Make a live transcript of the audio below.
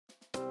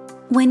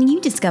When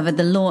you discovered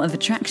the law of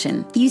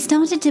attraction, you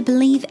started to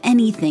believe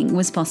anything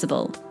was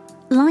possible.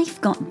 Life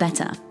got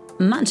better,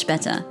 much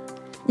better.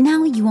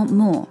 Now you want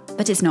more,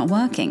 but it's not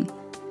working.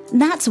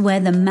 That's where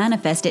the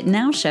Manifest It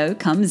Now show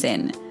comes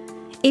in.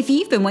 If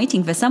you've been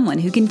waiting for someone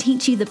who can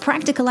teach you the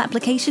practical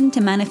application to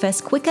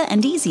manifest quicker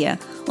and easier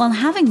while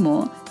having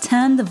more,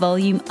 turn the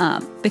volume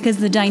up, because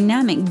the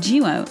dynamic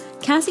duo,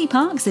 Cassie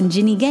Parks and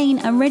Ginny Gain,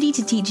 are ready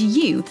to teach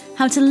you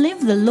how to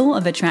live the law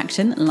of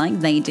attraction like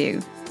they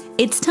do.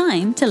 It's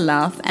time to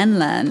laugh and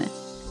learn.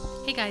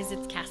 Hey guys,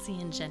 it's Cassie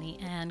and Jenny,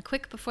 and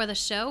quick before the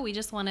show, we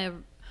just want to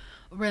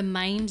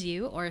remind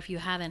you, or if you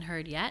haven't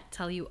heard yet,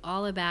 tell you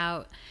all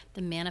about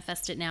the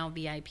Manifest It Now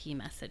VIP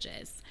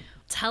messages.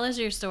 Tell us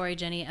your story,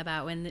 Jenny,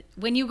 about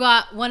when you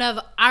got one of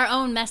our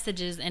own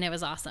messages and it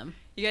was awesome.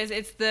 You guys,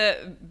 it's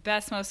the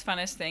best, most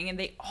funnest thing, and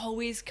they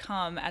always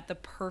come at the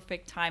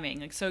perfect timing.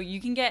 Like, so you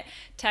can get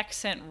text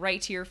sent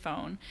right to your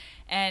phone,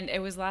 and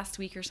it was last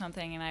week or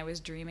something, and I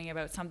was dreaming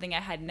about something I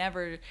had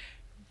never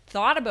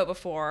thought about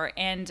before,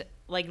 and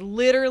like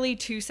literally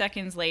 2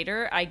 seconds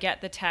later, I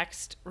get the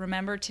text,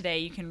 "Remember today,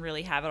 you can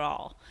really have it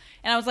all."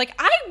 And I was like,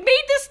 I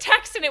made this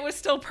text and it was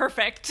still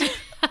perfect.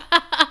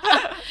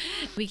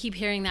 We keep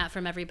hearing that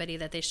from everybody,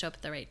 that they show up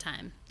at the right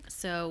time.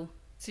 So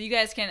you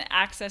guys can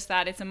access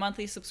that. It's a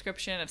monthly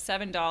subscription of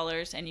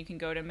 $7, and you can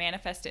go to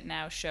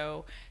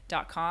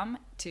manifestitnowshow.com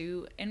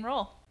to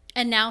enroll.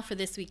 And now for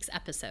this week's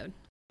episode.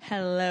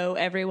 Hello,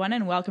 everyone,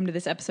 and welcome to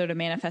this episode of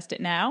Manifest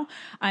It Now.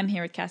 I'm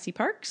here with Cassie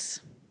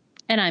Parks.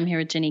 And I'm here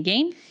with Ginny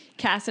Gain.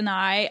 Cass and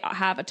I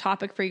have a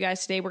topic for you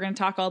guys today. We're going to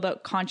talk all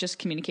about conscious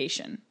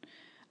communication.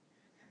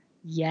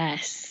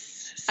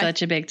 Yes.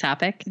 Such a big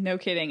topic. No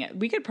kidding.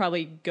 We could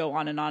probably go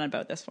on and on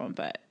about this one,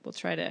 but we'll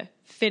try to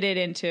fit it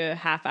into a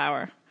half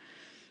hour.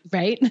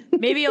 Right?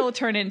 Maybe it'll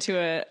turn into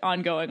an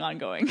ongoing.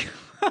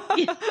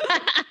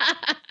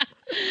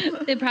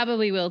 It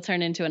probably will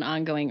turn into an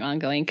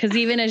ongoing. Because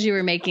even as you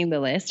were making the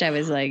list, I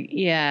was like,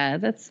 yeah,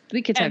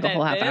 we could talk a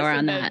whole half hour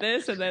on that.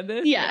 This and then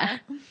this. Yeah.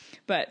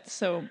 But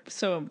so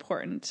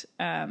important.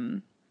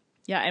 And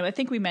I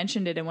think we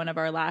mentioned it in one of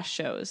our last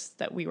shows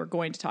that we were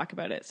going to talk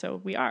about it.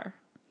 So we are.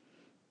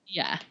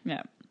 Yeah.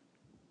 Yeah.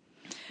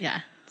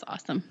 Yeah. It's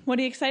awesome. What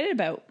are you excited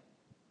about?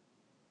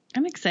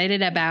 I'm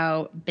excited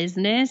about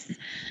business.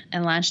 I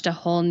launched a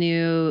whole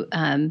new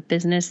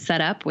business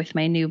setup with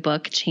my new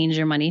book, Change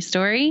Your Money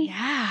Story.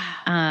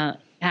 Yeah.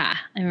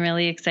 I'm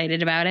really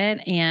excited about it.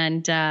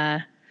 And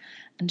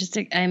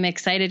I'm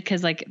excited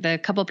because like the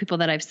couple people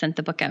that I've sent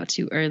the book out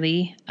to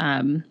early,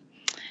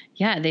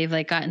 they've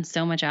like gotten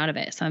so much out of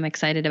it. So I'm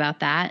excited about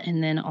that.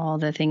 And then all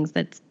the things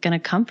that's going to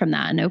come from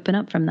that and open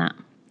up from that.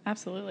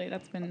 Absolutely.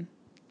 That's been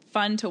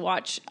fun to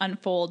watch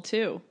unfold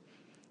too.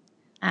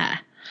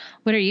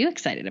 What are you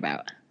excited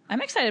about?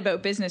 I'm excited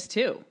about business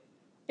too.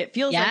 It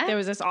feels like there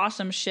was this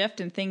awesome shift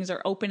and things are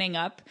opening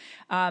up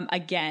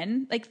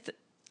again. Like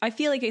I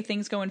feel like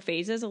things go in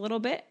phases a little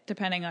bit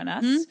depending on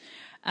us.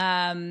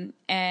 Mm-hmm.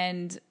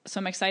 And so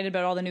I'm excited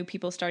about all the new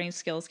people starting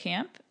Skills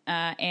Camp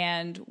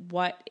and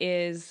what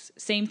is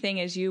same thing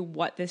as you,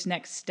 what this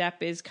next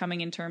step is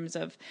coming in terms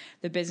of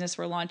the business.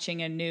 We're launching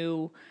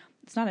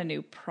it's not a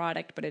new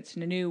product, but it's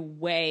a new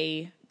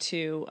way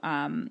to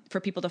for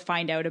people to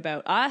find out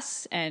about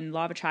us and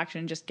law of attraction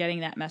and just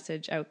getting that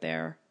message out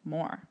there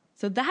more.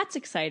 So that's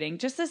exciting.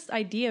 Just this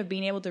idea of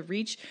being able to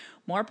reach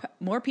more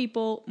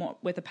people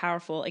in a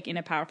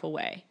powerful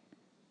way.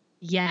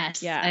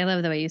 Yes. Yeah. I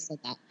love the way you said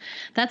that.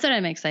 That's what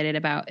I'm excited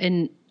about.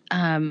 And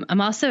I'm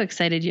also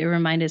excited.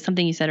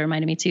 Something you said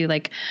reminded me too.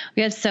 Like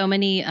we had so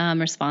many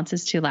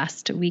responses to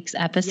last week's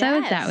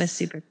episode. Yes. That was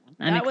super fun.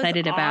 I'm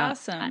excited about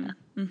that.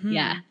 Mm-hmm.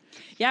 Yeah.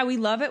 Yeah, we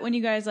love it when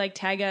you guys like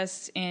tag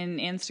us in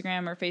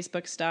Instagram or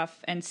Facebook stuff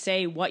and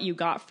say what you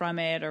got from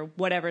it or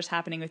whatever's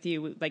happening with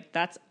you. Like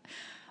that's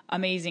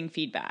amazing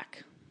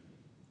feedback.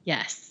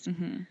 Yes.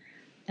 Mm-hmm.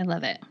 I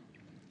love it.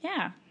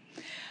 Yeah.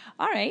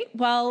 All right.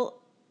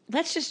 Well,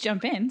 let's just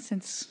jump in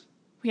since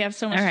we have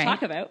so much to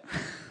talk about.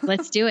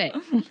 Let's do it.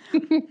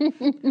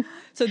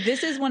 So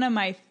this is one of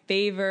my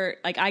favorite,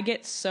 like I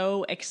get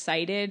so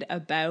excited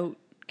about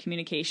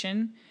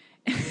communication.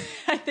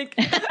 I think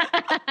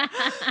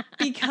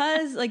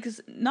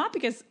not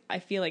because I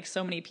feel like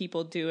so many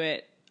people do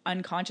it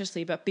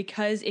unconsciously, but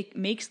because it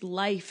makes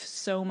life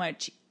so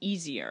much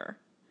easier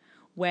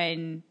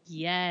when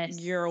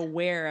you're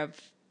aware of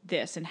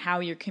this and how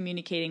you're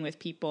communicating with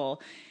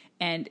people.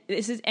 And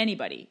this is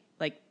anybody,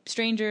 like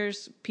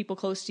strangers, people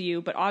close to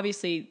you, but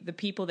obviously the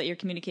people that you're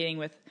communicating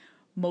with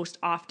most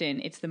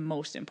often, it's the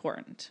most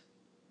important.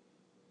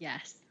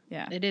 Yes.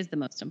 Yeah. It is the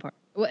most important.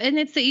 Well, and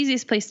it's the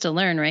easiest place to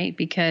learn, right?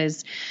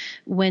 Because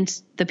when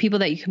the people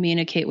that you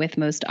communicate with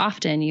most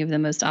often, you have the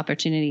most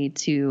opportunity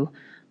to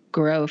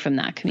grow from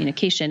that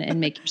communication and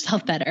make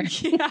yourself better.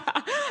 Yeah.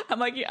 I'm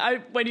like,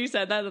 when you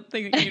said that, the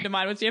thing that came to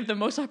mind was you have the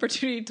most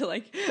opportunity to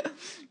like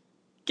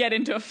get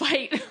into a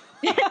fight.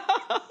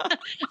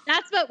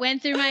 That's what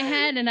went through my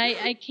head. And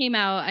I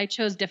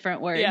chose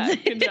different words. Yeah,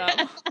 good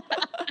job.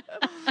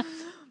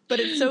 But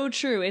it's so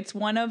true. It's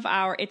one of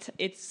our,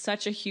 it's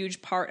such a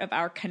huge part of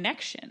our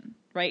connection.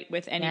 right,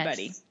 with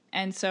anybody. Yes.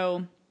 And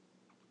so,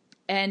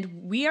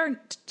 and we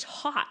aren't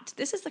taught,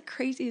 this is the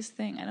craziest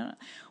thing. I don't know.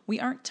 We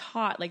aren't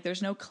taught, like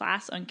there's no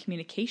class on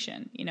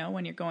communication, you know,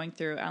 when you're going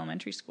through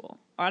elementary school.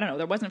 Or, I don't know.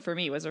 There wasn't for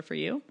me. Was there for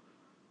you?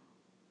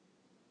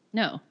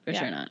 No, for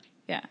sure not.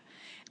 Yeah.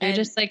 You're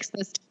just like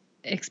supposed to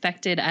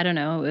expected, I don't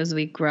know, as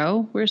we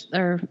grow,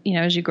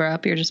 as you grow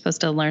up, you're just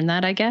supposed to learn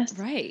that, I guess.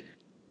 Right.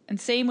 And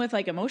same with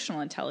like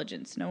emotional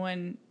intelligence. No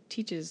one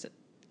teaches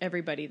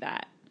everybody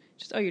that.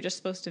 Just, you're just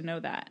supposed to know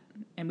that.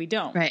 And we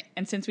don't. Right.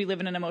 And since we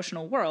live in an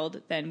emotional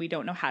world, then we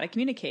don't know how to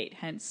communicate.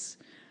 Hence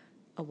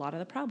a lot of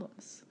the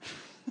problems.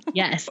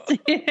 Yes.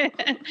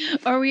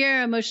 Or we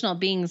are emotional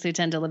beings who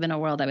tend to live in a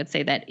world, I would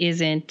say, that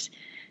is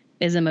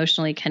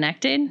emotionally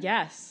connected.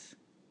 Yes.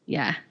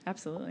 Yeah.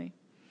 Absolutely.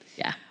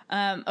 Yeah.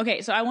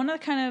 Okay. So I want to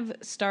kind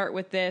of start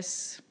with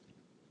this.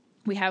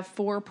 We have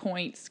 4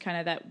 points kind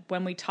of that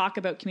when we talk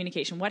about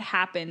communication, what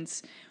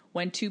happens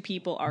when two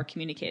people are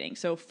communicating.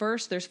 So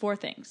first, there's 4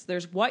 things.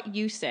 There's what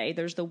you say.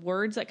 There's the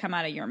words that come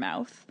out of your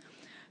mouth.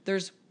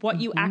 There's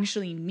what you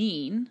actually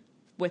mean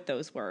with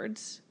those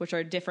words, which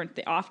are different,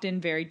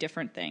 often very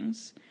different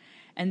things.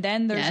 And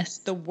then there's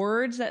the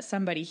words that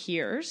somebody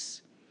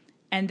hears.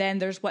 And then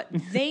there's what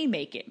they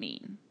make it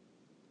mean.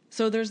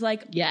 So there's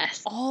like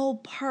all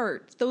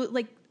parts. So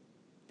like,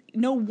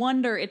 no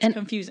wonder it's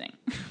confusing.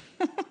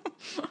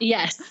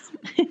 Yes.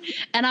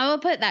 And I will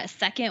put that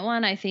second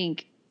one, I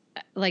think,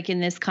 like in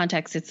this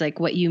context, it's like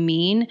what you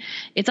mean.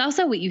 It's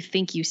also what you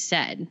think you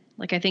said.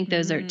 Like, I think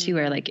those are two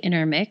are like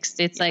intermixed.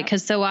 It's like,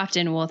 cause so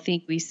often we'll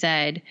think we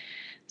said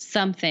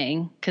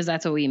something cause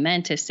that's what we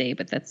meant to say,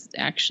 but that's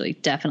actually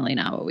definitely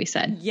not what we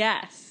said.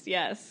 Yes.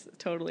 Yes.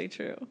 Totally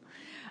true.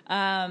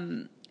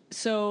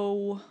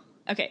 So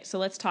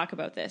let's talk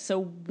about this.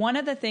 So one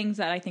of the things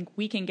that I think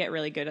we can get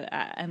really good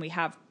at and we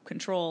have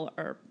control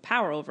or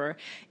power over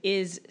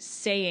is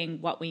saying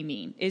what we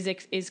mean,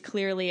 is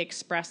clearly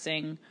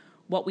expressing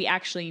what we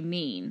actually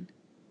mean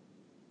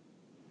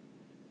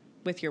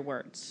with your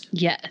words.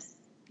 Yes.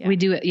 Yeah. We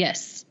do it.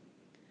 Yes.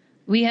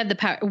 We have the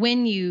power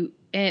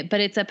but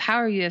it's a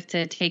power you have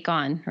to take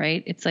on,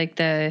 right? It's like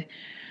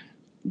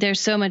there's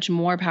so much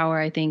more power,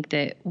 I think,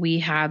 that we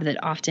have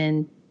that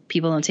often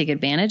people don't take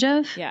advantage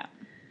of. Yeah.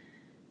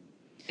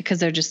 Because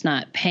they're just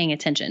not paying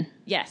attention.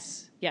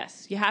 Yes.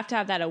 Yes. You have to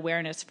have that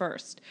awareness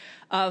first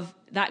of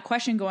that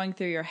question going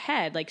through your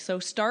head. Like, so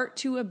start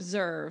to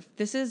observe.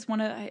 This is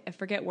I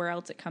forget where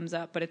else it comes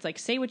up, but it's like,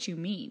 say what you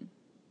mean,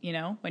 you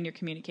know, when you're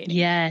communicating.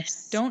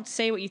 Yes. Don't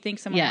say what you think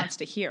someone wants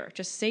to hear.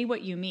 Just say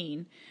what you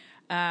mean.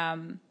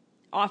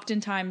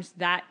 Oftentimes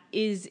that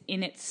is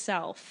in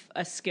itself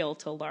a skill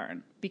to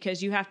learn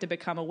because you have to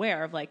become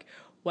aware of like,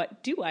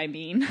 what do I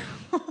mean?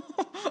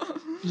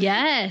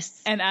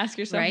 Yes. And ask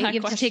yourself right? that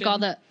you have question. to take all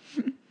the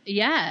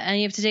and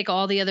you have to take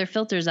all the other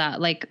filters out.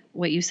 Like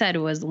what you said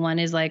was, one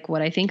is like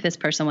what I think this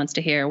person wants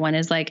to hear. One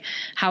is like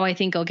how I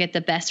think I'll get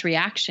the best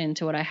reaction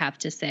to what I have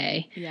to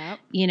say. Yeah.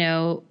 You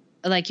know,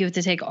 like you have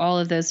to take all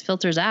of those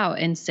filters out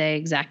and say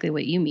exactly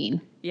what you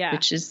mean. Yeah.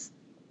 Which is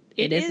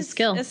it is a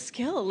skill. A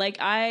skill. Like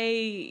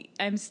I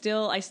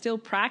still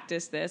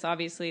practice this,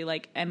 obviously,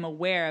 like I'm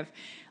aware of,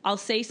 I'll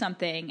say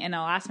something and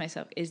I'll ask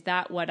myself, is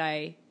that what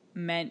I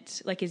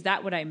meant? Like, is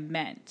that what I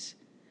meant?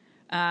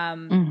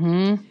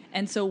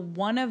 And so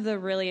one of the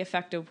really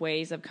effective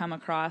ways I've come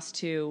across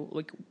to,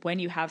 like, when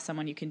you have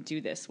someone you can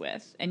do this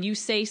with and you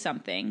say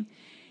something,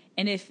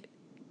 and if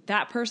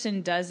that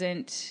person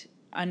doesn't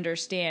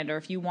understand, or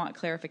if you want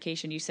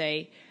clarification, you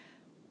say,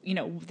 you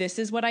know, this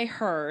is what I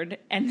heard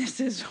and this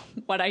is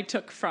what I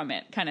took from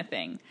it, kind of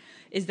thing.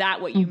 Is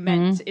that what you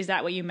meant? Is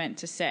that what you meant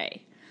to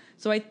say?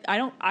 So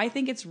I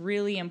think it's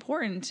really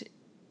important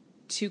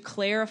to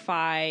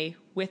clarify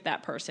with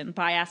that person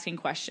by asking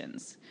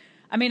questions.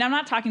 I mean, I'm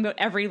not talking about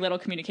every little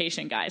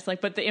communication, guys,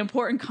 like, but the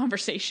important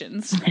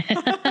conversations.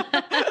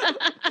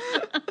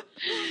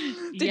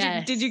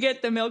 Did you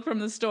get the milk from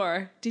the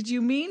store? Did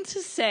you mean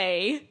to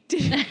say?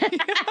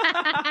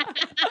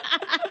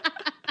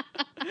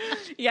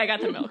 Yeah, I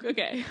got the milk.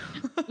 Okay.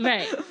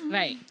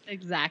 Right.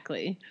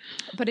 Exactly.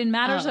 But in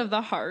matters of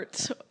the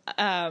heart,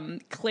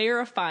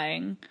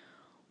 clarifying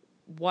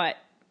what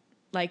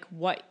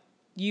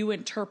you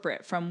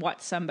interpret from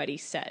what somebody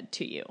said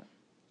to you.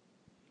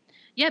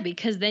 Yeah,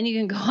 because then you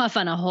can go off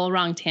on a whole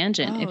wrong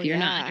tangent if you're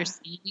not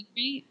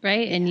understanding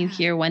right? And you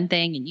hear one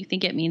thing and you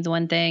think it means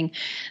one thing,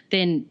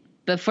 then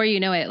before you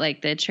know it,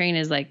 like the train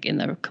is like in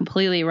the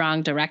completely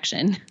wrong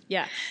direction.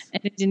 Yeah.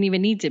 And it didn't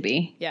even need to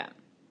be. Yeah.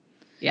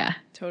 Yeah.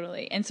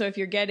 Totally. And so if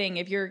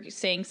you're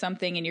saying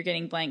something and you're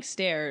getting blank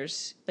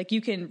stares, like you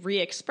can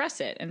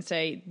re-express it and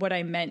say what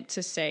I meant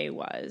to say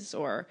was,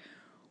 or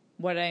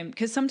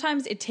because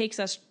sometimes it takes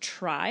us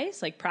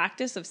tries, like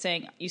practice of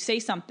saying, you say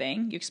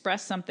something, you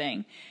express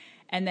something,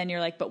 and then you're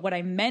like, but what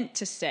I meant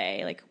to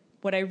say, like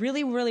what I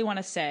really, really want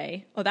to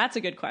say. Oh, that's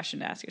a good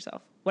question to ask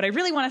yourself. What I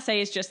really want to say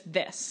is just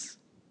this.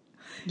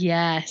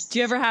 Yes. Do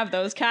you ever have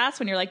those, Cass,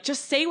 when you're like,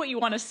 just say what you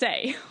want to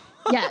say?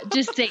 Yeah,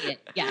 just say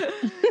it. Yeah.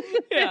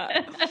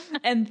 Yeah.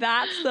 And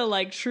that's the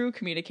like true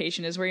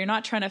communication, is where you're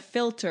not trying to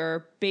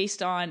filter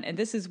based on, and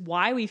this is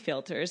why we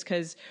filter, is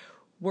because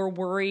we're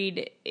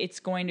worried it's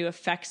going to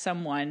affect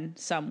someone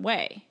some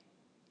way.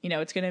 You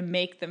know, it's going to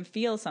make them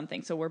feel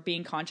something. So we're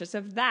being conscious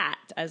of that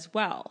as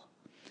well,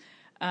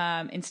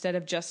 instead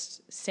of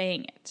just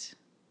saying it.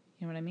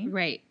 You know what I mean?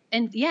 Right.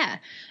 And yeah.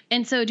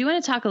 And so do you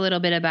want to talk a little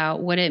bit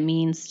about what it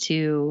means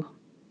to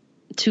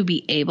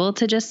be able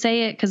to just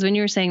say it? Because when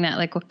you were saying that,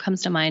 like what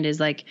comes to mind is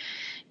like,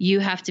 you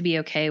have to be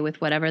okay with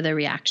whatever the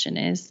reaction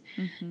is.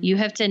 Mm-hmm. You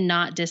have to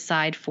not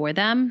decide for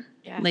them.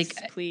 Yes,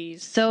 like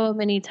please. So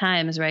many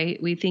times,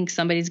 right? We think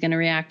somebody's going to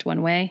react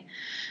one way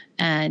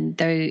and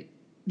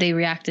they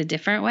react a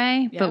different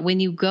way. Yeah. But when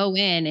you go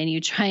in and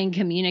you try and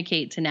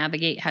communicate to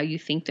navigate how you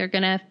think they're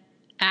going to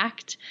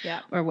act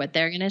or what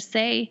they're going to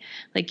say,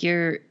 like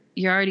you're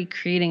already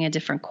creating a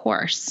different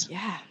course.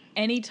 Yeah.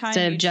 Anytime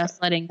instead of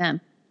just letting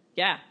them.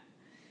 Yeah.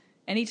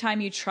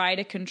 Anytime you try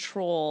to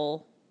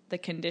control the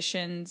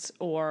conditions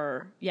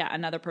or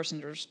another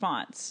person's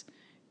response,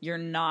 you're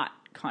not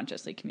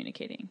consciously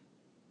communicating.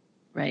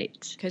 Right.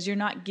 Because you're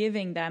not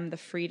giving them the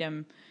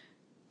freedom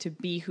to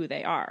be who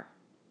they are.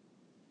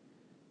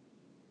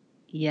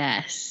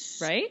 Yes.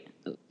 Right?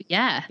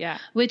 Yeah. Yeah.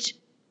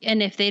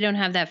 And if they don't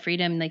have that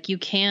freedom, like you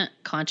can't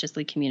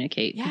consciously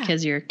communicate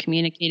because you're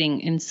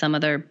communicating in some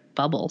other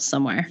bubble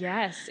somewhere.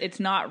 Yes. It's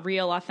not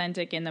real,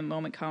 authentic, in the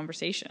moment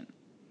conversation.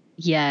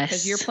 Yes.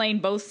 Because you're playing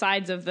both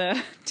sides of the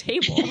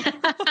table.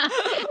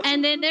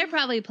 And then they're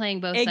probably playing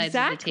both sides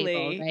of the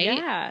table, right?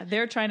 Yeah.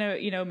 They're trying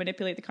to,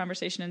 manipulate the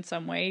conversation in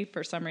some way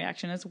for some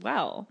reaction as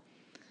well.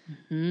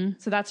 Mm-hmm.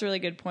 So that's a really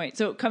good point.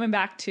 So coming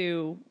back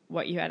to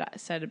what you had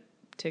said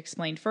to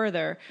explain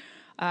further,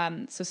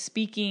 so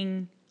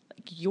speaking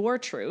your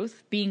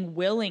truth, being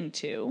willing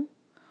to,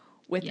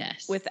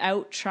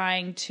 without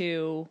trying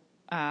to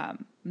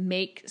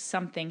make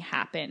something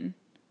happen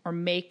or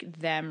make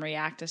them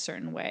react a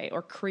certain way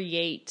or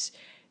create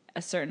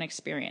a certain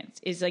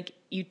experience, is like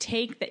you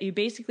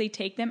basically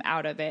take them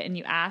out of it and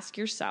you ask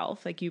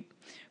yourself, like you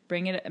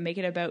make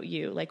it about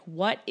you. Like,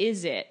 what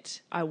is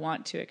it I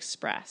want to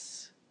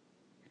express?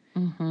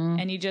 Mm-hmm.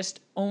 And you just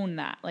own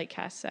that, like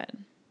Cass said.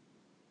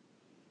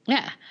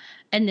 Yeah.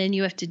 And then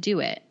you have to do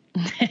it.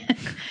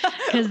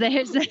 Because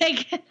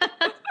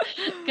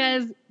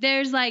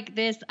there's like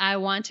this, I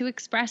want to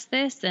express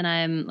this, and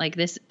I'm like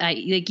this,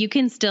 you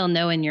can still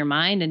know in your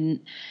mind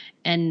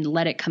and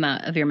let it come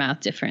out of your mouth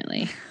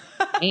differently.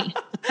 Right?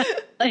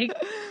 Like,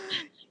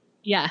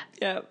 yeah.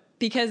 Yeah.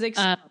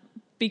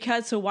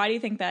 So why do you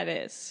think that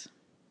is?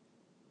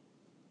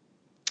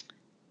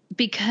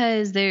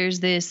 Because there's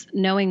this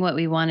knowing what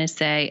we want to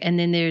say, and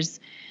then there's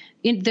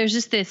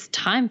just this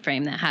time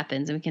frame that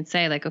happens, and we can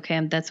say like, okay,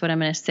 that's what I'm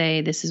going to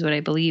say. This is what I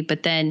believe.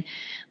 But then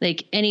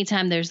like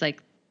anytime there's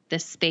like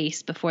this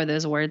space before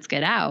those words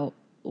get out,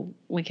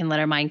 we can let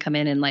our mind come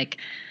in and like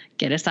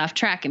get us off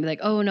track and be like,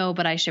 oh no,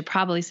 but I should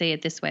probably say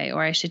it this way,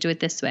 or I should do it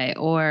this way,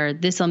 or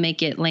this will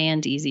make it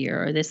land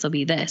easier, or this will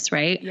be this,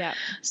 right? Yeah.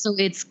 So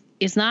it's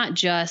not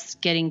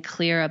just getting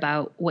clear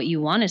about what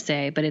you want to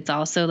say, but it's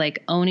also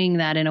like owning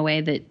that in a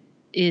way that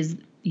is,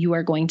 you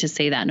are going to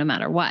say that no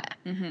matter what.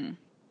 Mm-hmm.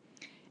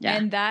 Yeah.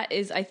 And that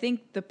is, I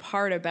think the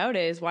part about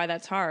it is why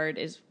that's hard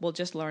is, well,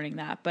 just learning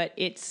that, but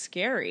it's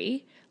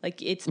scary.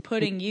 Like it's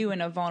putting you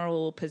in a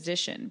vulnerable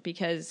position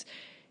because,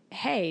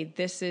 hey,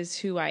 this is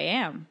who I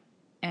am,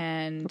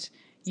 and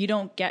you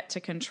don't get to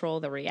control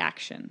the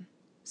reaction.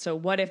 So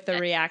what if the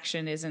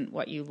reaction isn't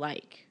what you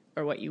like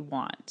or what you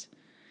want?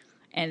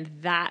 And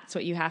that's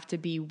what you have to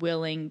be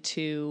willing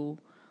to,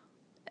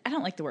 I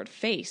don't like the word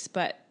face,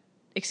 but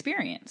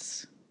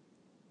experience.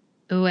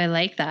 Oh, I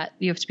like that.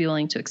 You have to be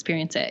willing to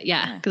experience it.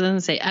 Yeah.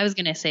 Because I was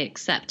going to say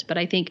accept, but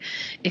I think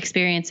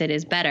experience it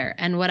is better.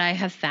 And what I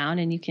have found,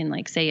 and you can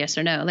like say yes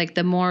or no, like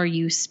the more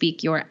you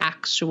speak your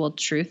actual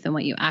truth and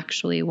what you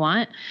actually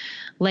want,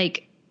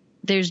 like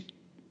there's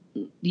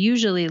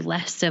usually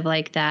less of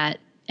like that,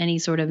 any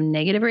sort of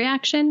negative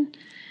reaction.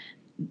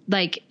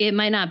 Like it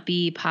might not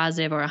be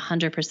positive or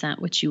 100%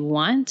 what you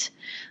want,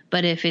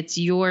 but if it's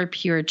your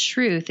pure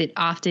truth,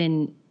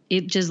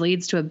 it just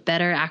leads to a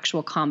better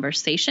actual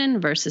conversation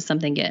versus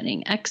something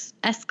getting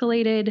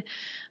escalated.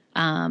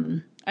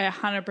 I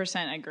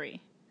 100%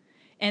 agree.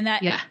 And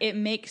that it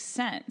makes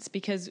sense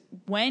because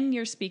when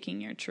you're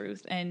speaking your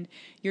truth and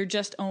you're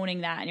just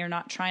owning that and you're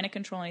not trying to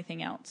control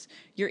anything else,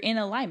 you're in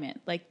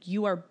alignment. Like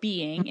you are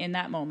being in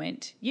that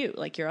moment,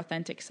 like your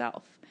authentic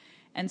self.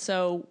 And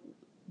so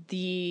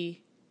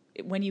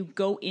when you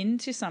go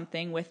into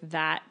something with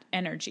that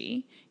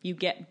energy, you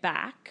get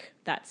back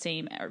that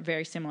same or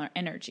very similar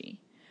energy.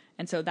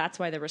 And so that's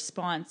why the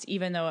response,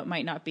 even though it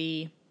might not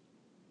be,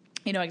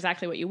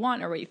 exactly what you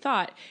want or what you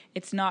thought,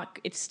 it's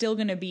still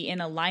going to be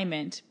in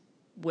alignment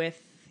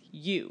with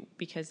you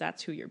because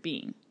that's who you're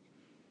being.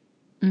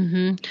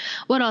 Mm-hmm.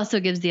 What also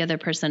gives the other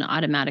person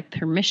automatic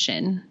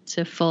permission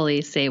to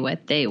fully say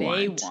what they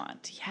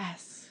want.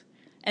 Yes.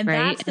 And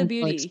right? That's the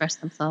beauty. Express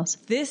themselves.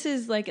 This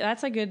is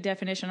that's a good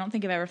definition. I don't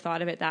think I've ever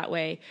thought of it that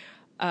way.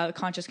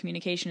 conscious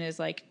communication is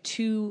like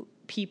two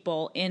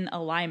people in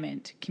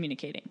alignment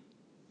communicating.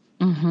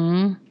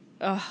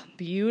 Oh,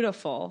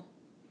 beautiful.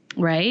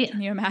 Right.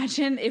 Can you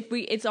imagine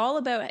it's all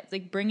about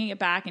like bringing it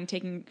back and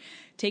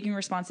taking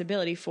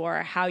responsibility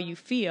for how you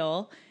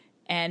feel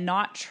and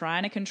not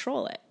trying to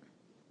control it.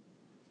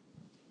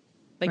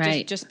 Like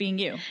right. just being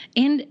you.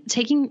 And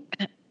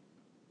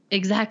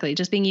exactly.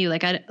 Just being you.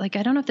 Like, I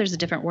don't know if there's a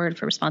different word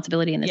for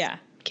responsibility in this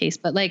case,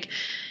 but like,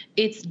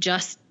 it's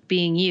just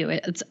being you.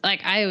 It's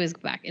like, I always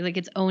go back, like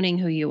it's owning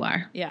who you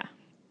are. Yeah.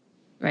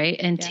 Right.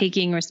 And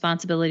taking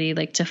responsibility,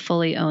 like to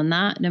fully own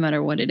that no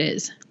matter what it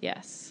is.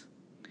 Yes.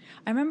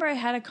 I remember I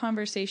had a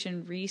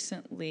conversation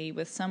recently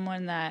with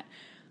someone that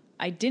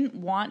I didn't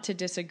want to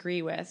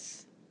disagree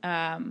with.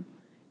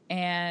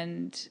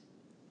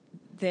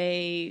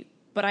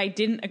 But I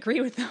didn't agree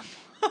with them.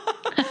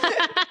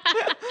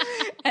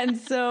 And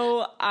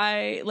so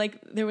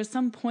there was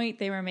some point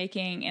they were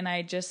making and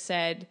I just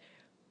said,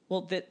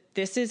 well,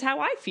 this is how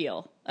I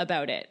feel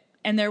about it.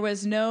 And there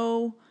was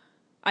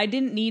I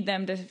didn't need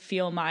them to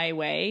feel my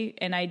way.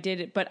 And I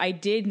did it, but I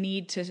did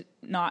need to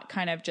not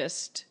kind of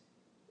just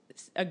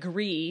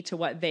agree to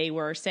what they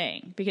were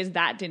saying because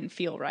that didn't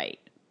feel right,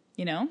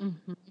 you know?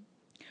 Mm-hmm.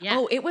 Yeah.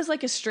 Oh, it was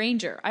like a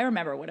stranger. I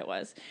remember what it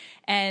was.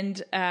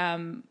 And,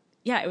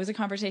 it was a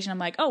conversation. I'm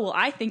like, oh, well,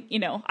 I think,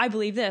 I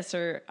believe this,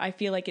 or I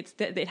feel like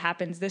it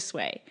happens this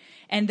way.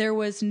 And there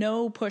was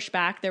no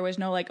pushback. There was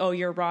no like, oh,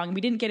 you're wrong.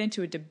 We didn't get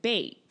into a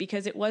debate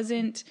because it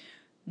wasn't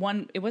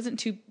one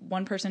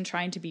person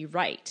trying to be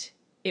right.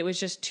 It was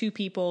just two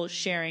people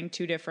sharing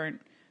two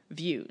different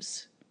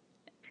views.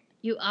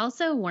 You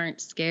also weren't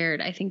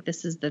scared. I think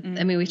this is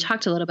we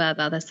talked a little bit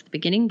about this at the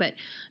beginning, but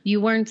you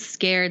weren't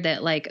scared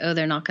that like, oh,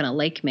 they're not going to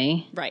like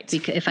me. Right.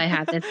 Because if I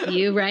have this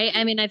view, right.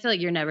 I mean, I feel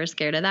like you're never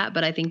scared of that,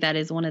 but I think that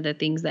is one of the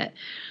things that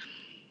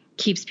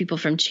keeps people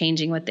from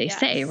changing what they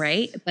say.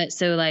 Right. But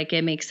so like,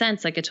 it makes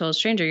sense. Like a total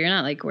stranger, you're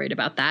not like worried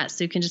about that.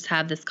 So you can just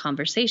have this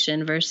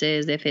conversation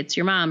versus if it's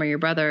your mom or your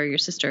brother or your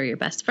sister or your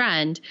best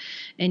friend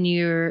and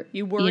you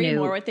worry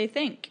more what they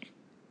think.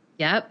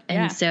 Yep.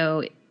 And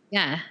so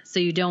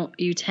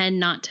you tend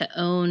not to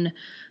own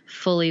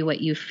fully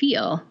what you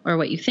feel or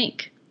what you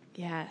think.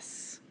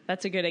 Yes.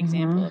 That's a good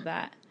example of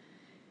that.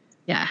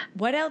 Yeah.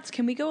 What else?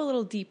 Can we go a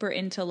little deeper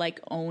into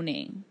like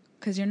owning?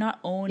 Because you're not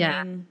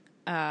owning,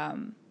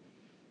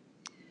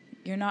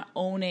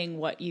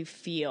 what you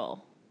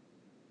feel.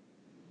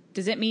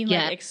 Does it mean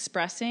like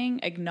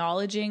expressing,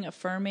 acknowledging,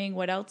 affirming?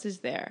 What else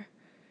is there?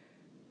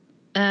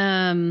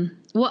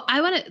 Well,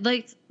 I want to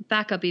like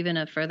back up even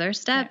a further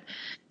step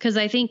because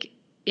I think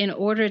in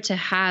order to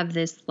have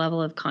this level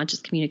of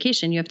conscious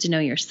communication, you have to know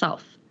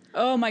yourself.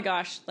 Oh my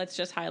gosh. Let's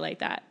just highlight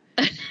that.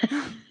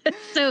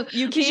 So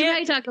we should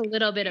probably talk a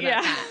little bit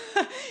about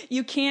that.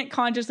 You can't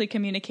consciously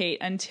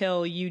communicate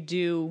until you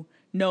do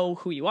know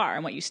who you are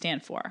and what you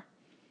stand for.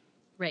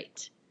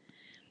 Right.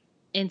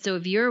 And so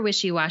if you're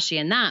wishy-washy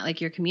in that, like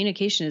your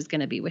communication is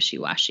going to be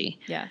wishy-washy.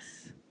 Yes.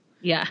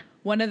 Yeah.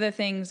 One of the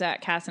things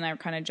that Cass and I were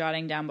kind of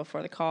jotting down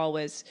before the call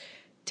was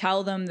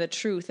tell them the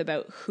truth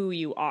about who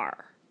you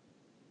are.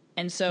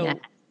 And so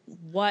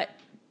what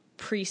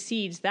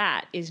precedes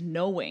that is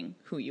knowing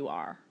who you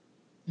are,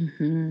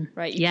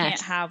 right? You can't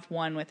have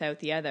one without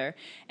the other.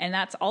 And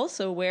that's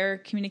also where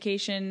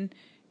communication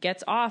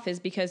gets off is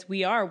because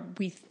we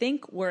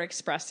think we're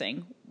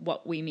expressing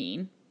what we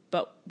mean,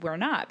 but we're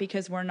not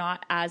because we're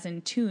not as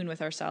in tune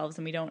with ourselves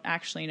and we don't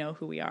actually know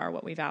who we are,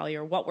 what we value,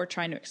 or what we're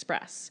trying to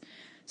express.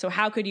 So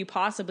how could you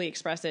possibly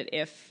express it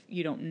if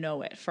you don't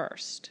know it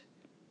first?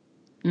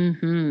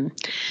 Mm-hmm.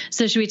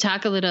 So should we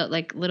talk a little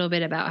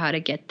bit about how to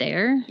get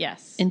there?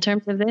 Yes. In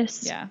terms of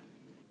this? Yeah.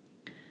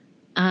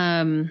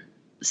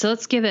 So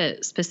let's give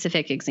a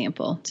specific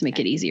example to make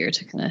it easier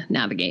to kind of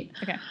navigate.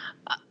 Okay.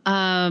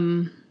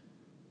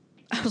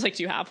 I was like,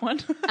 do you have one?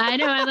 I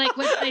know. I'm like,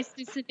 what's my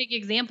specific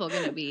example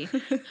going to be?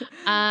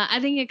 I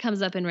think it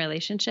comes up in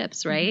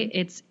relationships, right?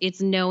 Mm-hmm. It's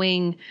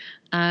knowing,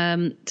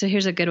 so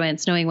here's a good one.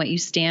 It's knowing what you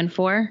stand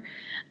for.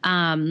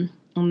 And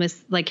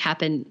this like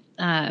happened,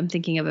 I'm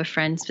thinking of a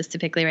friend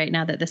specifically right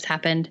now that this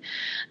happened,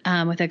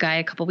 with a guy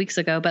a couple weeks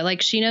ago, but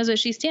like, she knows what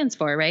she stands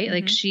for, right? Mm-hmm.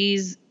 Like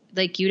she's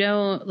like, you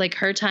don't like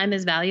her time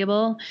is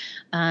valuable.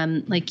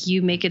 Like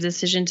you make a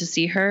decision to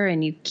see her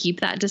and you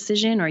keep that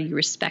decision or you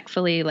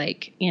respectfully,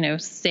 like,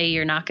 say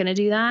you're not going to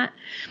do that.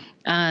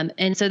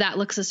 And so that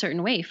looks a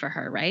certain way for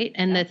her. Right.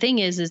 And the thing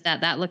is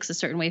that looks a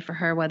certain way for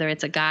her, whether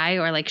it's a guy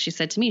or like she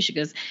said to me, she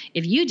goes,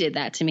 if you did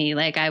that to me,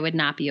 like I would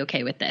not be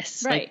okay with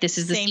this. Right. Like this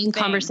is the same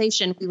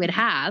conversation we would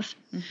have.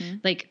 Mm-hmm.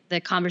 Like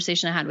the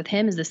conversation I had with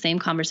him is the same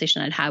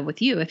conversation I'd have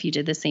with you if you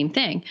did the same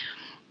thing.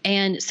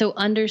 And so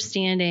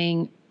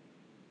understanding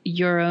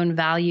your own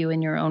value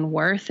and your own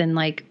worth and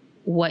like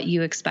what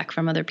you expect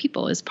from other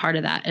people is part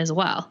of that as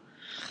well.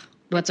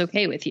 What's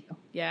okay with you.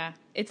 Yeah.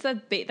 It's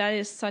that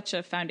is such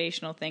a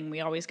foundational thing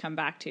we always come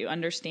back to,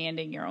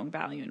 understanding your own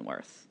value and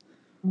worth.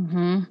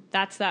 Mm-hmm.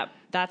 That's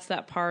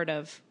that part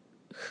of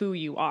who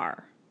you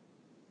are.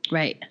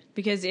 Right.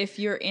 Because if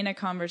you're in a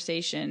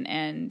conversation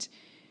and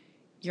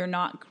you're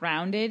not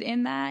grounded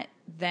in that,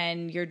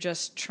 then you're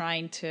just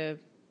trying to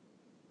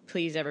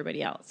please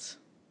everybody else.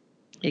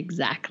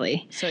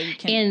 Exactly. So you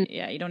can,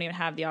 you don't even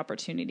have the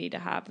opportunity to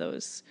have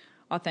those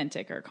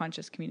authentic or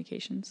conscious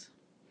communications.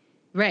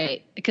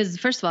 Right. Because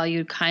first of all,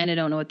 you kind of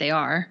don't know what they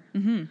are.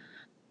 Mm-hmm.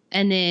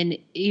 And then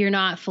you're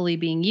not fully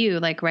being you.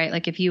 Like, right.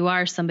 Like if you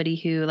are somebody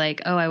who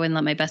like, oh, I wouldn't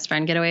let my best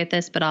friend get away with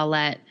this, but I'll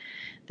let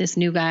this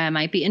new guy I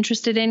might be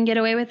interested in get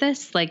away with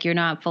this. Like you're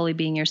not fully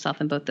being yourself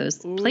in both those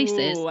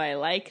places. Oh, I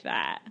like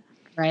that.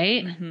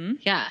 Right. Mm-hmm.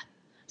 Yeah.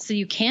 So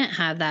you can't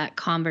have that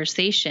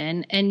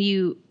conversation, and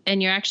you're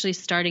actually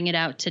starting it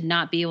out to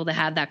not be able to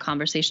have that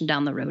conversation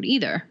down the road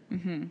either.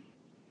 Mm-hmm.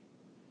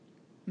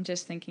 I'm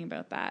just thinking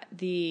about that.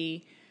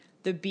 The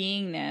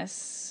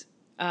beingness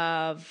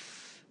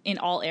of in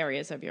all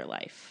areas of your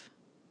life.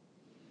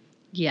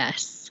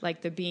 Yes. Like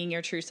the being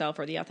your true self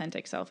or the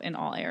authentic self in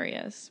all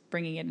areas,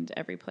 bringing it into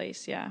every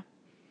place. Yeah.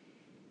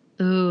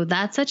 Ooh,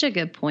 that's such a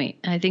good point.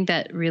 I think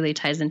that really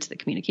ties into the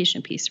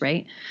communication piece,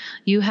 right?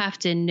 You have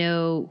to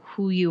know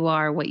who you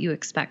are, what you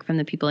expect from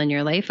the people in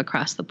your life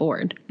across the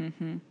board.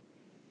 Mm-hmm.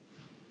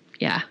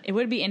 Yeah. It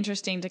would be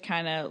interesting to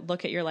kind of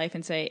look at your life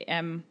and say,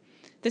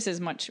 this is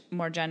much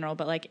more general,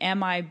 but like,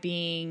 am I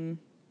being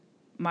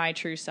my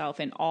true self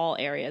in all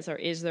areas? Or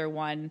is there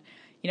one,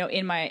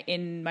 in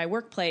my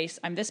workplace,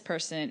 I'm this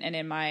person, and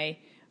in my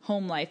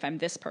home life, I'm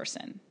this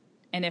person.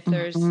 And if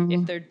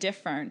they're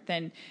different,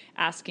 then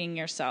asking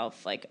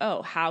yourself like,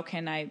 oh, how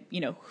can I,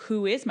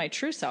 who is my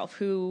true self?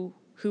 Who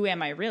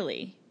am I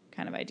really?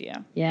 Kind of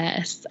idea.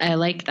 Yes. I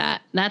like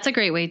that. That's a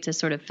great way to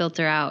sort of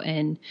filter out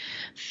and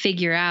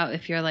figure out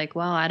if you're like,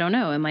 well, I don't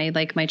know. Am I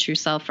like my true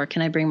self, or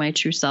can I bring my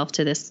true self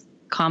to this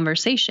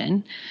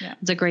conversation? Yeah.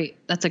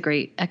 That's a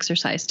great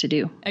exercise to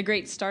do. A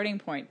great starting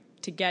point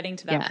to getting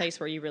to that place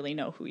where you really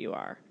know who you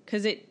are.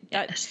 Cause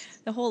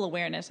the whole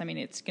awareness, I mean,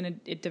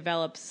 it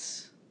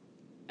develops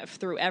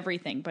through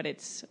everything, but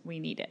we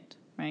need it,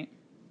 right?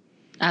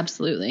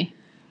 Absolutely.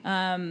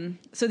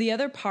 So the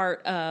other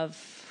part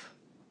of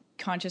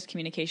conscious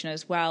communication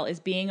as well is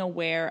being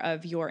aware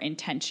of your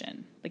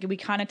intention. Like we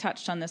kind of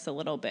touched on this a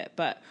little bit,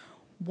 but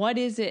what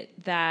is it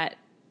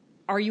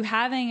are you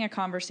having a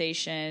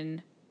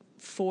conversation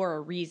for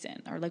a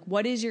reason? Or like,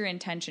 what is your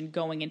intention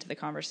going into the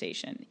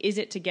conversation? Is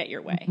it to get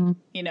your way?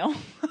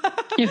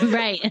 Mm-hmm.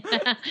 Right.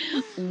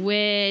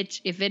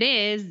 Which if it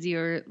is,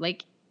 you're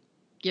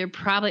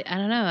probably, I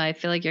don't know, I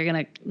feel like you're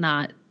going to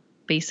not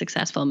be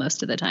successful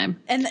most of the time.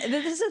 And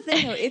this is the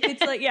thing, though. If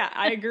it's like, yeah,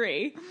 I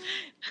agree.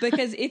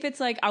 Because if it's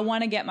like, I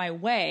want to get my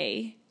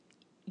way,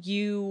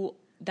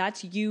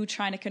 that's you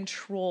trying to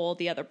control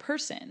the other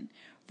person.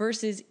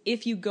 Versus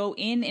if you go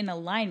in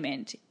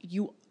alignment,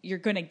 you're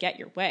going to get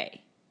your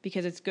way.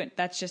 Because it's good.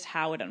 That's just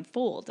how it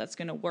unfolds. That's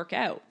going to work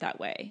out that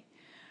way.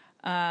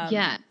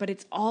 But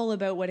it's all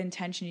about what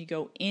intention you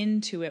go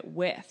into it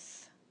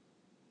with.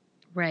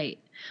 Right.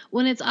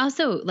 Well, it's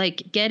also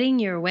like getting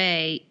your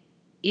way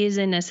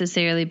isn't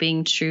necessarily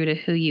being true to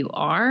who you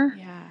are.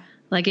 Yeah.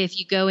 Like if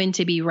you go in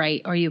to be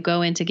right, or you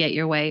go in to get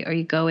your way, or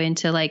you go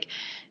into like,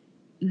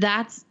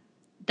 that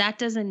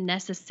doesn't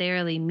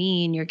necessarily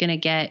mean you're going to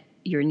get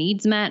your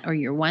needs met or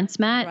your wants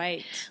met.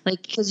 Right.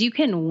 Like, cause you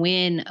can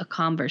win a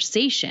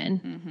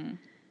conversation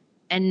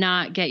and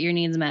not get your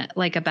needs met,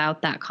 like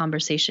about that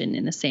conversation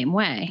in the same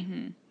way.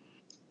 Mm-hmm.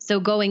 So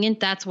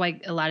that's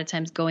why a lot of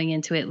times going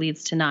into it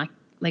leads to not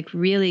like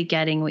really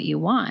getting what you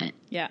want.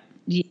 Yeah.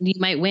 You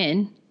might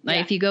win. Like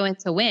if you go in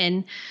to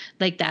win,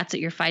 like that's what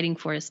you're fighting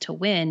for, is to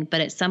win.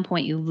 But at some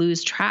point you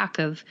lose track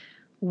of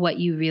what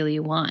you really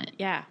want.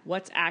 Yeah.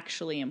 What's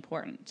actually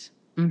important.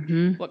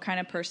 Mm-hmm. What kind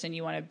of person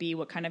you want to be,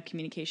 what kind of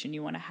communication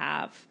you want to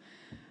have.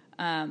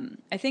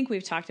 I think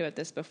we've talked about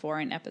this before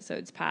in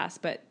episodes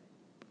past, but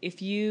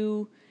if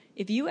you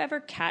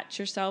ever catch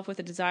yourself with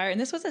a desire, and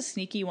this was a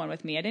sneaky one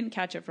with me, I didn't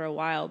catch it for a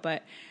while,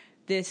 but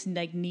this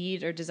like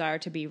need or desire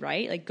to be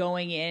right, like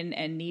going in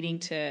and needing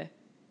to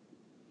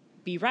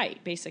be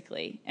right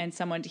basically, and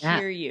someone to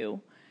hear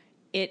you,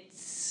 it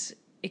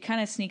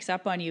kind of sneaks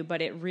up on you,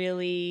 but it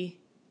really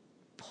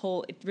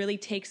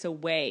takes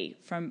away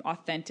from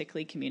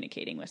authentically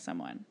communicating with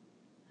someone.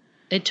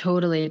 It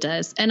totally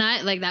does. And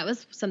that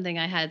was something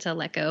I had to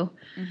let go.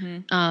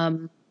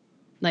 Mm-hmm.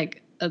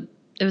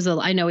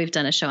 I know we've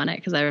done a show on it,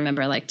 because I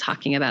remember like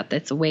talking about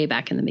this way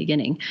back in the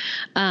beginning,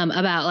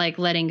 about like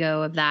letting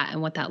go of that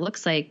and what that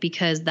looks like,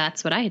 because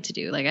that's what I had to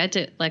do. Like I had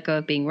to let go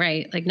of being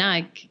right. Like now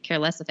I care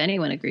less if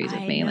anyone agrees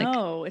with me.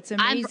 Like, it's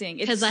amazing.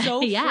 It's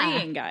so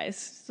freeing,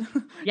 guys.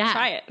 Yeah.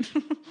 Try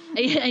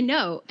it. I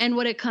know. And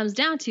what it comes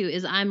down to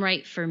is I'm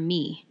right for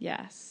me.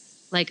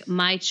 Yes. Like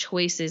my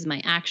choices,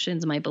 my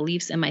actions, my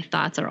beliefs, and my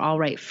thoughts are all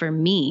right for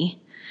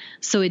me.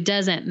 So it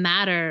doesn't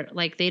matter.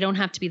 Like they don't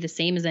have to be the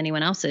same as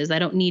anyone else's. I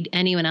don't need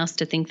anyone else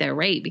to think they're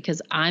right,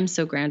 because I'm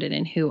so grounded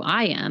in who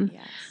I am.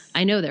 Yes.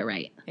 I know they're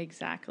right.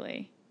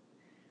 Exactly.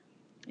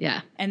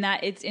 Yeah. And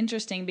that it's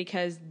interesting,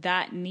 because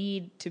that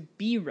need to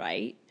be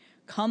right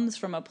comes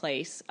from a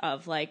place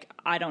of like,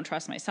 I don't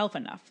trust myself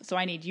enough. So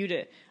I need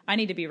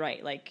to be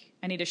right. Like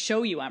I need to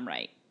show you I'm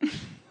right.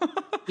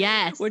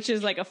 Yes. Which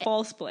is like a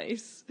false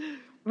place.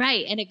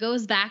 Right. And it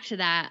goes back to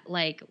that,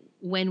 like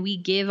when we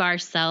give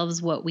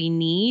ourselves what we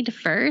need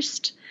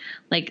first,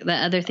 like the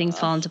other things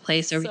fall into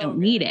place or we don't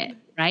need it.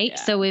 Right. Yeah.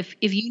 So if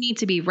you need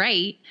to be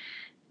right,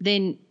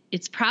 then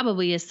it's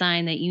probably a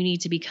sign that you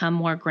need to become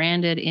more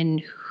grounded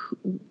in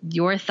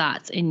your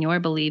thoughts and your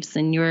beliefs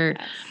and your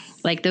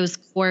like those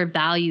core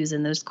values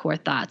and those core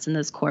thoughts and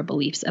those core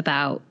beliefs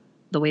about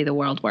the way the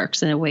world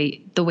works and the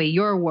way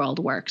your world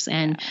works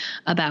and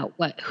about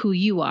who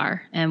you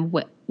are and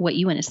what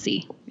you want to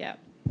see. Yeah.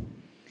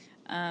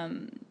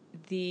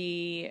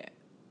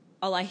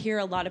 I hear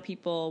a lot of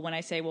people when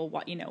I say, well,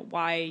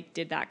 why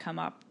did that come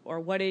up? Or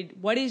what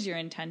is your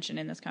intention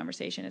in this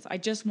conversation? It's, I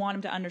just want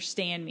him to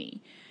understand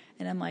me.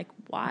 And I'm like,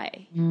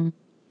 why?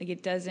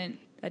 Like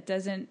that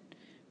doesn't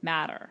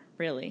matter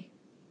really.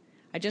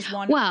 I just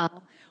want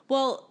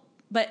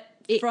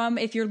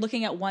if you're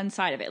looking at one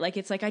side of it, like,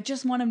 it's like, I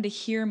just want him to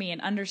hear me and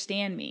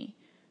understand me.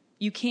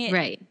 You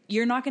can't,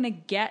 you're not going to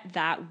get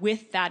that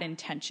with that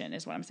intention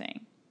is what I'm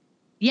saying.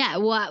 Yeah.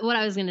 Well, what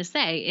I was going to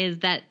say is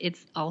that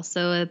it's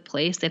also a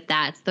place, if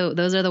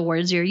those are the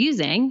words you're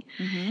using,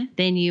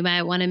 then you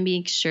might want to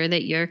make sure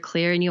that you're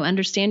clear and you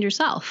understand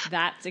yourself.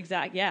 That's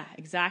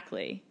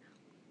exactly.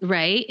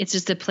 Right. It's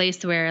just a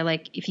place where,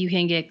 like, if you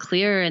can get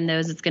clearer in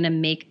those, it's going to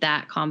make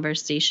that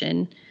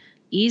conversation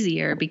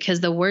easier, because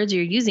the words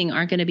you're using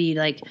aren't going to be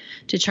like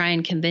to try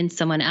and convince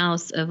someone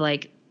else of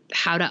like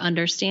how to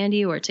understand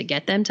you or to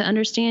get them to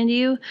understand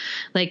you,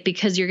 like,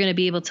 because you're going to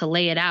be able to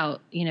lay it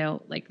out,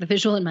 like the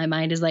visual in my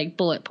mind is like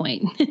bullet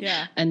point.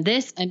 Yeah. and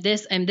this and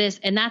this and this.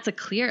 And that's a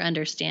clear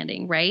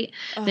understanding, right?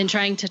 Than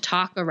trying to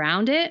talk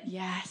around it.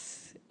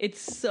 Yes.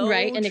 It's so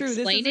right. And true.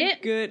 Explain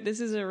it.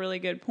 This is a really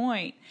good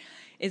point.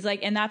 Is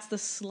like, and that's the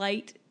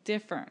slight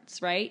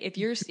difference, right? If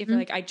you're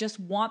like, I just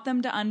want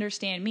them to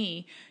understand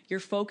me, your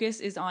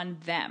focus is on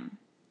them.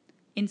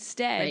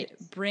 Instead,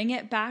 bring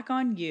it back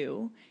on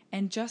you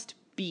and just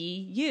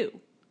be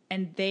you.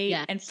 And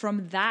and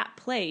from that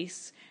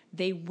place,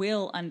 they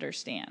will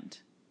understand.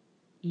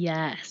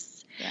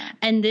 Yes. Yeah.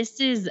 And this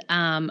is,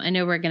 I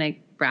know we're going to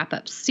wrap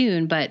up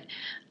soon, but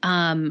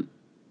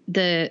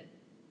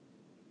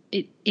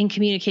in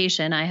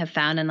communication, I have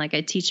found, and like I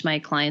teach my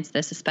clients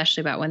this,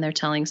 especially about when they're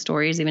telling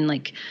stories, even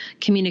like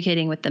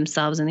communicating with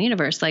themselves and the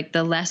universe, like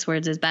the less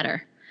words is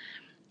better.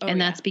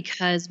 That's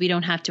because we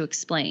don't have to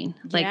explain.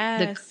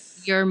 Like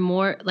you're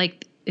more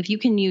like, if you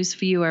can use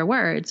fewer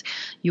words,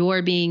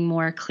 you're being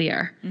more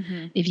clear.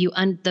 If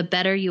the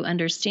better you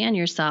understand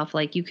yourself,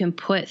 like you can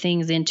put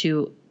things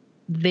into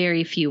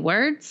very few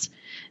words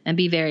and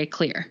be very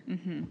clear.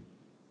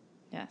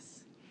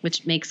 Yes.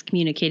 Which makes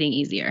communicating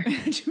easier.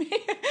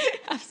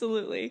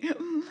 Absolutely.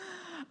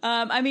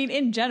 I mean,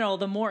 in general,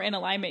 the more in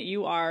alignment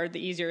you are,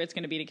 the easier it's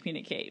going to be to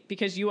communicate,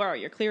 because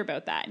you're clear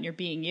about that and you're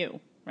being you,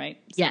 right?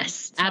 So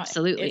yes,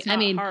 absolutely. It's not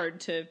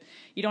hard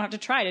you don't have to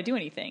try to do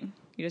anything.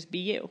 You just be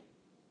you.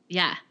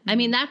 Yeah. I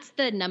mean, that's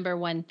the number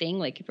one thing.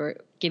 Like if we're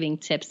giving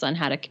tips on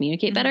how to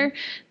communicate better,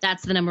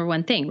 that's the number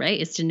one thing, right?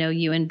 Is to know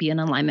you and be in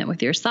alignment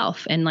with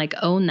yourself and like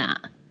own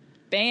that.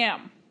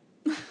 Bam.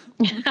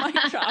 Mic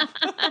drop.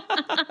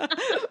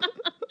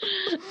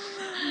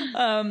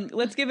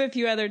 Let's give a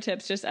few other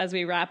tips just as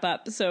we wrap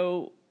up.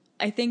 So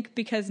I think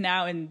because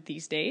now in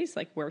these days,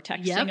 like we're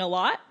texting a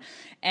lot,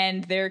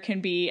 and there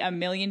can be a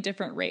million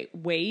different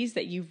ways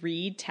that you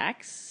read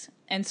texts.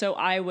 And so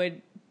I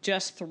would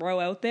just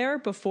throw out there,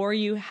 before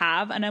you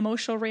have an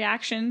emotional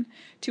reaction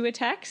to a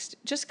text,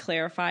 just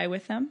clarify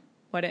with them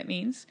what it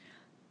means.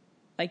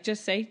 Like,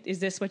 just say, is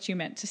this what you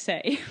meant to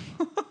say?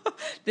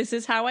 This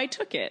is how I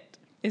took it.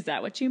 Is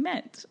that what you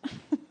meant?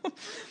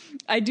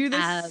 I do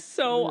this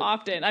so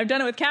often. I've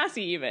done it with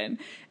Cassie even.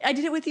 I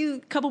did it with you a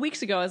couple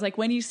weeks ago. I was like,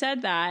 when you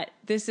said that,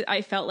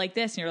 I felt like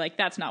this. And you're like,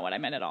 that's not what I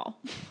meant at all.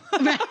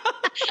 Right.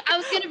 I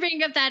was going to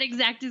bring up that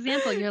exact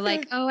example. You're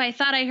like, oh, I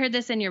thought I heard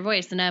this in your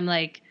voice. And I'm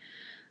like,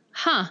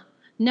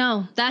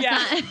 no, that's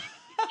not.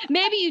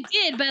 Maybe you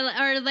did,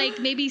 or like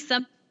maybe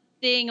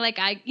something like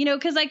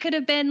because I could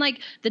have been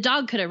like, the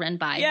dog could have run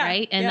by,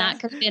 right? And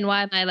that could have been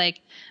why my like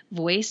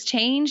voice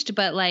changed.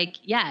 But like,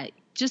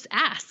 just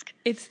ask.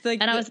 It's like,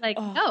 and I was like,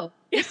 oh,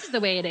 this is the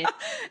way it is.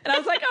 And I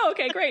was like, oh,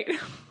 okay, great.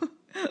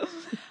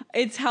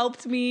 It's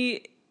helped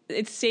me.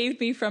 It's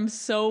saved me from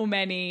so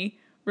many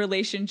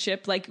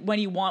relationship, like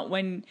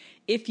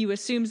if you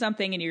assume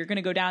something and you're going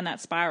to go down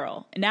that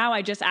spiral. And now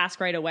I just ask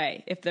right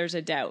away if there's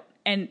a doubt.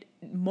 And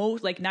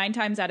most, like 9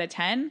 times out of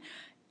 10,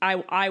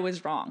 I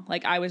was wrong.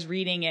 Like I was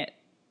reading it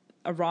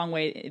a wrong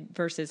way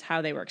versus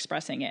how they were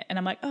expressing it. And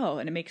I'm like, oh,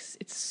 and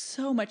it's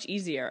so much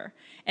easier.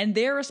 And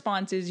their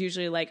response is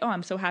usually like, oh,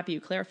 I'm so happy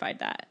you clarified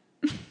that.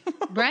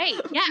 Right.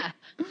 Yeah.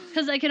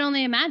 Because I can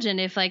only imagine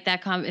if like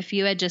if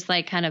you had just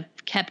like kind of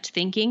kept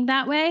thinking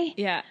that way.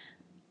 Yeah.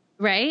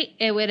 Right.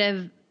 It would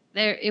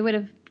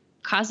have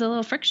caused a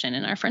little friction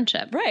in our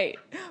friendship. Right.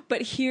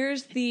 But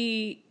here's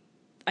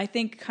I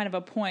think kind of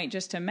a point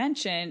just to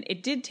mention,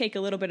 it did take a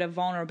little bit of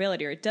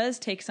vulnerability, or it does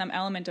take some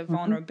element of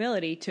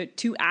vulnerability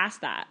to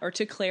ask that or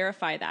to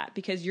clarify that,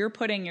 because you're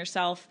putting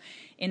yourself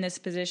in this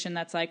position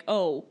that's like,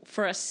 oh,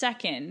 for a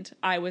second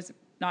I was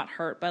not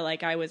hurt, but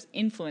like I was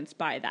influenced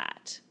by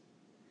that.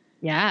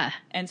 Yeah.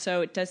 And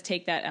so it does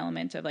take that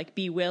element of like,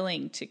 be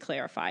willing to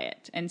clarify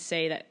it and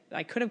say that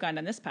I could have gone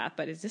down this path,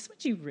 but is this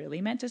what you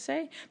really meant to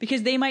say?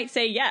 Because they might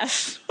say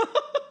yes.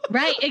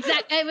 Right.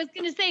 Exactly. I was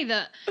going to say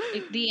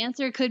the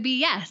answer could be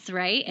yes.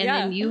 Right. And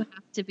then you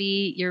have to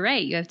be, you're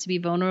right. You have to be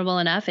vulnerable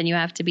enough and you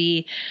have to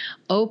be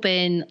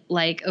open.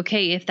 Like,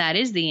 okay, if that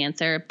is the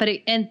answer, but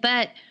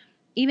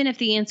even if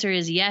the answer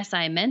is yes,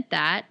 I meant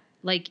that,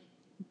 like,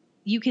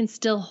 you can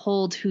still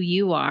hold who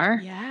you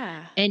are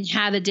and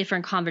have a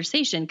different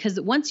conversation. Because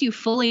once you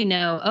fully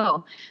know,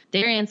 oh,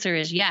 their answer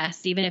is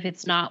yes, even if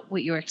it's not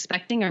what you're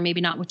expecting or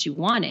maybe not what you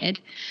wanted,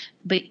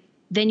 but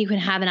then you can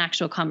have an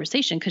actual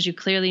conversation because you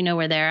clearly know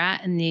where they're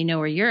at and they know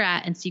where you're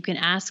at. And so you can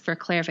ask for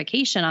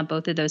clarification on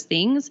both of those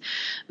things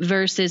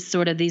versus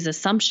sort of these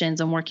assumptions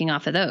and working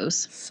off of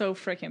those. So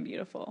freaking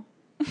beautiful.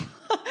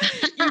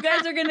 You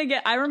guys are going to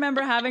get, I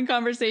remember having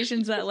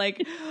conversations that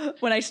like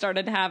when I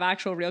started to have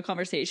actual real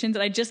conversations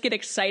and I just get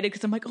excited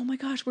because I'm like, oh my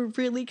gosh, we're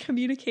really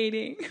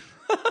communicating.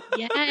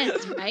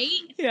 Yes, right?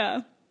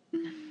 Yeah.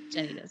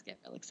 Jenny does get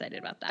real excited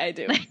about that. I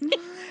do.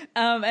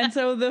 And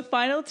so the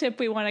final tip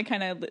we want to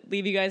kind of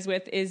leave you guys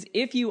with is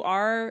if you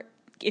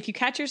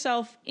catch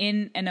yourself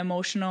in an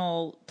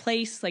emotional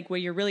place, like where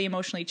you're really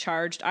emotionally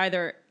charged,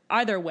 either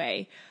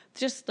way,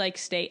 just like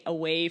stay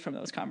away from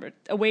those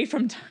away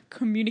from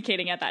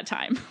communicating at that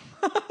time.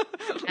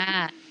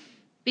 Yeah,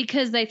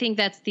 because I think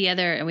that's the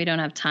other, and we don't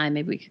have time.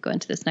 Maybe we could go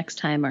into this next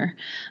time or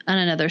on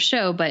another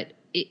show, but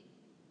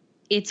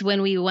it's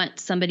when we want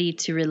somebody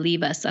to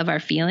relieve us of our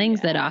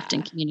feelings that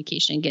often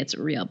communication gets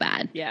real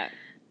bad. Yeah.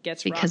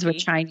 Because we're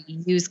trying to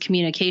use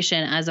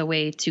communication as a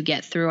way to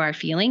get through our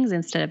feelings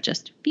instead of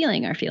just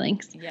feeling our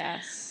feelings.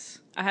 Yes.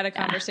 I had a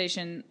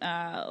conversation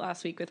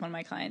last week with one of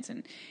my clients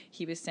and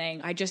he was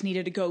saying, I just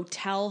needed to go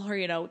tell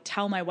her,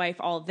 tell my wife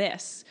all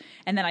this.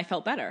 And then I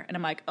felt better. And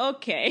I'm like,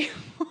 okay,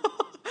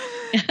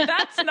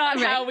 that's not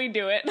how we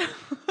do it.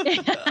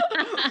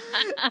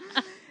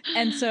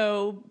 And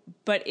so,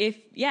 but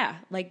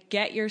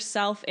get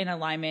yourself in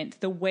alignment.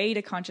 The way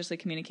to consciously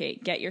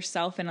communicate, get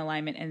yourself in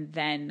alignment and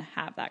then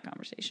have that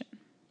conversation.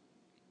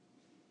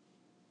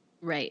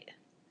 Right.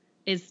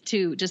 Is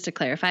just to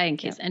clarify in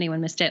case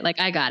anyone missed it. Like,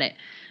 I got it.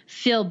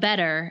 Feel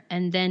better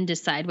and then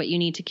decide what you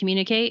need to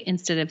communicate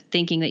instead of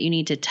thinking that you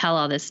need to tell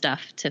all this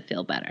stuff to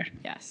feel better.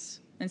 Yes.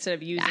 Instead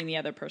of using the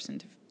other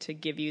person to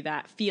give you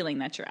that feeling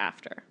that you're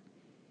after.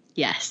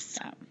 Yes.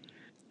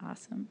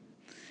 Awesome.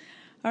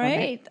 All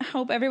right.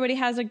 Hope everybody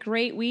has a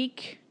great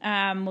week.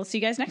 We'll see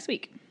you guys next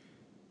week.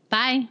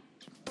 Bye.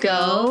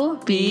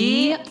 Go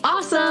be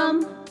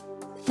awesome.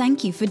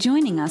 Thank you for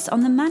joining us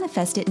on the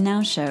Manifest It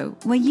Now show,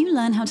 where you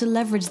learn how to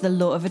leverage the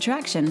law of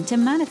attraction to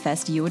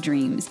manifest your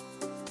dreams.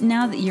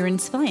 Now that you're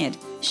inspired,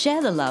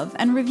 share the love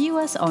and review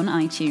us on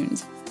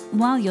iTunes.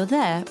 While you're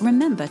there,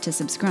 remember to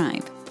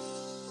subscribe.